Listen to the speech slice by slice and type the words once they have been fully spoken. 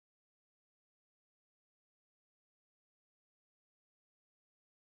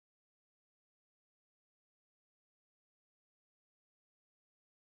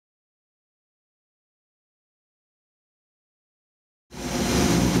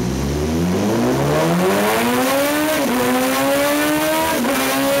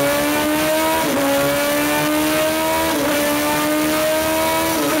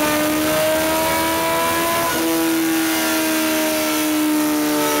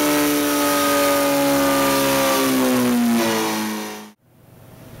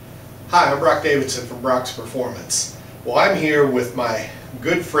Hi, I'm Brock Davidson from Brock's Performance. Well, I'm here with my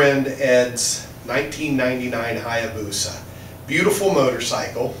good friend Ed's 1999 Hayabusa. Beautiful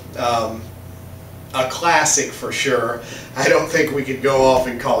motorcycle, a classic for sure. I don't think we could go off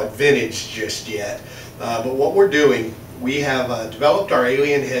and call it vintage just yet. But what we're doing, we have developed our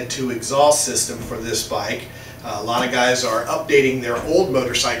Alien Head 2 exhaust system for this bike. A lot of guys are updating their old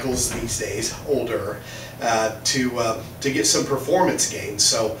motorcycles these days, older, to get some performance gains.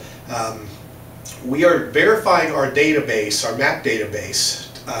 So we are verifying our database, our map database,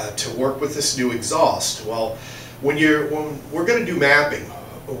 to work with this new exhaust. Well, when we're going to do mapping,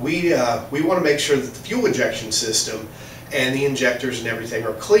 we want to make sure that the fuel injection system and the injectors and everything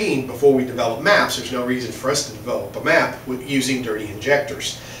are clean before we develop maps. There's no reason for us to develop a map using dirty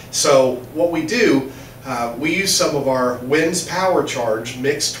injectors. So what we do, we use some of our Wynn's power charge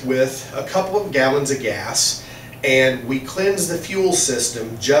mixed with a couple of gallons of gas, and we cleanse the fuel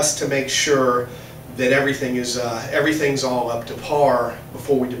system just to make sure that everything's all up to par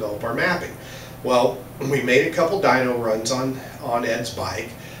before we develop our mapping. Well, we made a couple dyno runs on Ed's bike,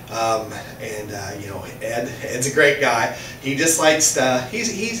 you know, Ed's a great guy. He just likes to,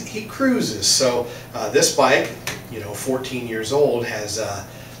 he cruises. So this bike, you know, 14 years old, has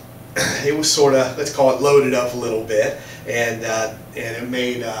it was sort of, let's call it, loaded up a little bit, and it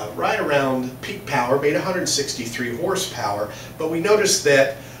made right around peak power, made 163 horsepower. But we noticed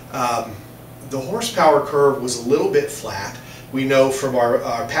that the horsepower curve was a little bit flat. We know from our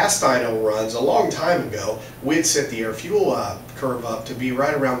past dyno runs a long time ago, we had set the air fuel curve up to be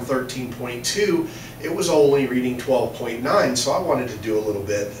right around 13.2. It was only reading 12.9, so I wanted to do a little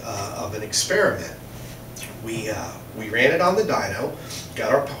bit of an experiment. We ran it on the dyno,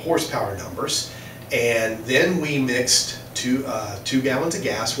 got our horsepower numbers, and then we mixed 2 gallons of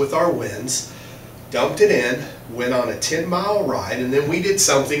gas with our Wynn's, dumped it in, went on a 10-mile ride, and then we did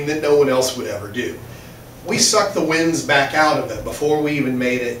something that no one else would ever do. We sucked the Wynn's back out of it before we even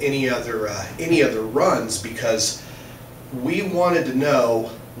made it any other runs, because we wanted to know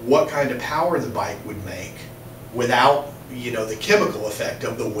what kind of power the bike would make without, you know, the chemical effect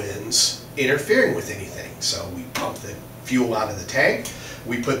of the Wynn's interfering with anything. So we pumped the fuel out of the tank.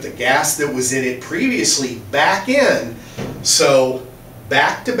 We put the gas that was in it previously back in. So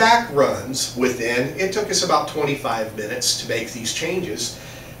back-to-back runs within, it took us about 25 minutes to make these changes.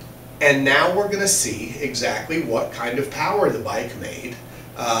 And now we're going to see exactly what kind of power the bike made,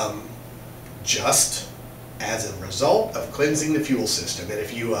 just as a result of cleansing the fuel system. And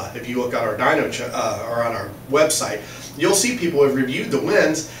if you look on our or on our website, you'll see people have reviewed the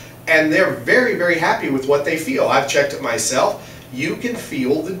Wynn's, and they're very, very happy with what they feel. I've checked it myself. You can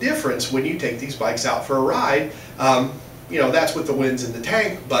feel the difference when you take these bikes out for a ride. You know, that's with the Wynn's in the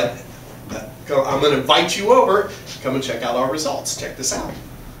tank, but I'm going to invite you over. Come and check out our results. Check this out.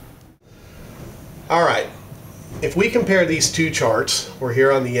 All right, if we compare these two charts, we're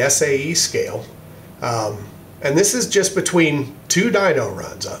here on the SAE scale, and this is just between 2 dyno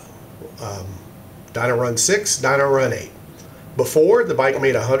runs, dyno run 6, dyno run 8. Before, the bike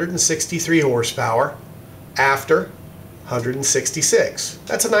made 163 horsepower, after 166.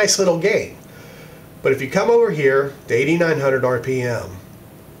 That's a nice little gain. But if you come over here to 8,900 RPM,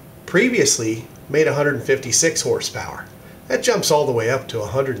 previously made 156 horsepower. That jumps all the way up to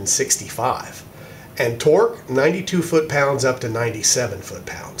 165. And torque, 92 foot-pounds up to 97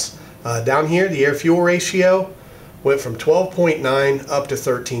 foot-pounds. Down here, the air-fuel ratio went from 12.9 up to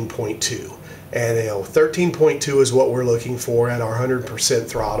 13.2. And you know, 13.2 is what we're looking for at our 100%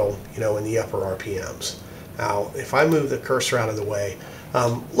 throttle, you know, in the upper RPMs. Now, if I move the cursor out of the way,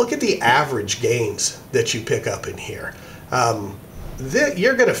 look at the average gains that you pick up in here.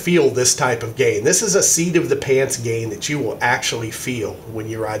 You're going to feel this type of gain. This is a seat of the pants gain that you will actually feel when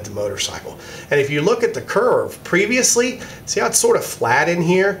you ride the motorcycle. And if you look at the curve previously, see how it's sort of flat in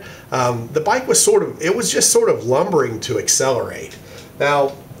here? The bike was just sort of lumbering to accelerate.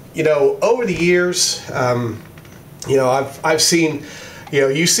 Now, you know, over the years, you know, I've seen, you know,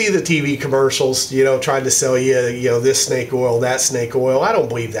 you see the TV commercials, you know, trying to sell you, you know, this snake oil, that snake oil. I don't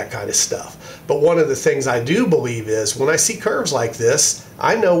believe that kind of stuff. But one of the things I do believe is when I see curves like this,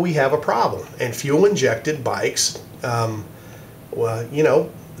 I know we have a problem. And fuel injected bikes, well, you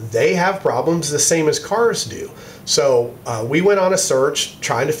know, they have problems the same as cars do. So we went on a search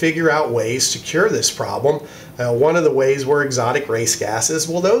trying to figure out ways to cure this problem. One of the ways were exotic race gases.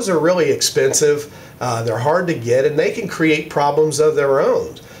 Well, those are really expensive. They're hard to get, and they can create problems of their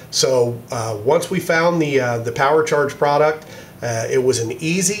own. So once we found the power charge product, It was an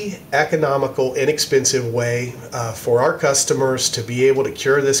easy, economical, inexpensive way for our customers to be able to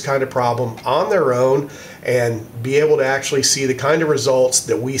cure this kind of problem on their own and be able to actually see the kind of results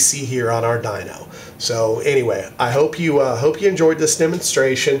that we see here on our dyno. So anyway, I hope you enjoyed this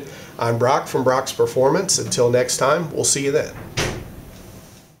demonstration. I'm Brock from Brock's Performance. Until next time, we'll see you then.